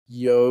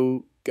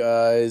Yo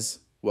guys,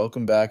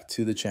 welcome back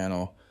to the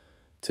channel.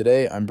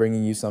 Today I'm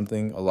bringing you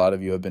something a lot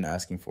of you have been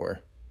asking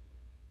for.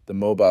 The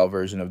mobile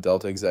version of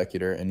Delta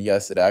Executor, and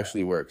yes, it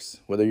actually works.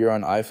 Whether you're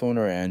on iPhone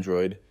or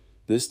Android,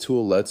 this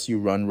tool lets you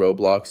run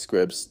Roblox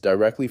scripts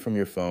directly from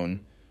your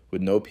phone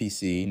with no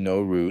PC,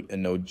 no root,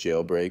 and no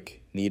jailbreak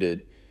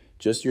needed.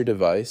 Just your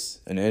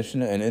device, an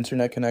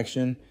internet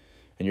connection,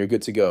 and you're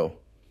good to go.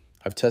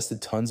 I've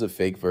tested tons of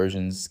fake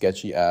versions,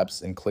 sketchy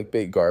apps, and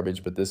clickbait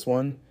garbage, but this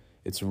one,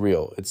 it's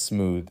real, it's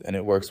smooth, and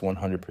it works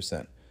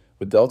 100%.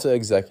 With Delta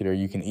Executor,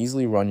 you can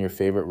easily run your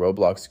favorite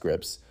Roblox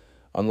scripts,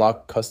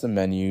 unlock custom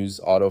menus,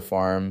 auto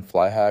farm,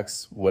 fly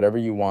hacks, whatever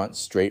you want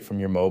straight from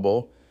your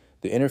mobile.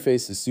 The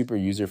interface is super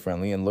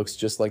user-friendly and looks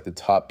just like the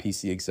top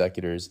PC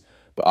executors,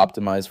 but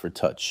optimized for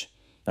touch.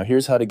 Now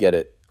here's how to get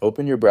it.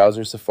 Open your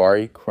browser,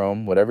 Safari,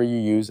 Chrome, whatever you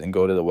use, and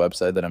go to the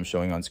website that I'm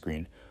showing on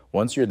screen.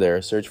 Once you're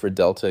there, search for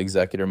Delta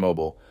Executor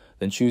Mobile.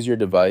 Then choose your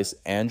device,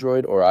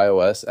 Android or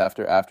iOS.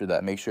 After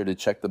that, make sure to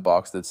check the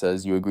box that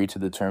says you agree to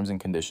the terms and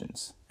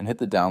conditions, and hit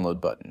the download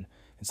button.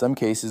 In some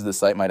cases, the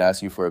site might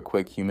ask you for a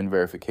quick human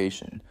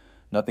verification.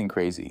 Nothing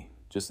crazy.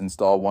 Just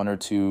install 1 or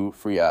 2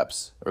 free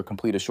apps or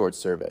complete a short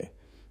survey.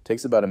 It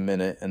takes about a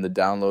minute, and the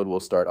download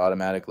will start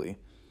automatically.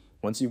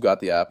 Once you've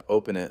got the app,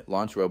 open it,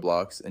 launch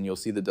Roblox, and you'll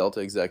see the Delta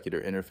Executor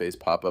interface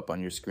pop up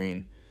on your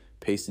screen.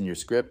 Paste in your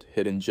script,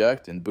 hit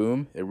inject, and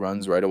boom, it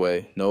runs right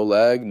away. No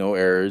lag, no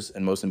errors,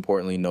 and most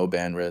importantly, no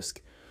ban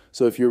risk.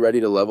 So if you're ready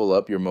to level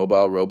up your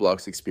mobile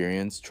Roblox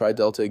experience, try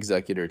Delta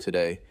Executor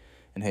today.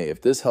 And hey,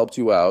 if this helped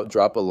you out,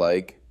 drop a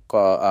like,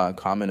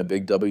 comment a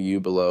big W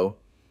below,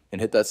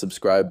 and hit that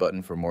subscribe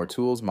button for more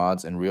tools,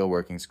 mods, and real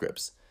working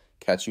scripts.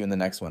 Catch you in the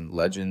next one.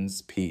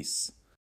 Legends, peace.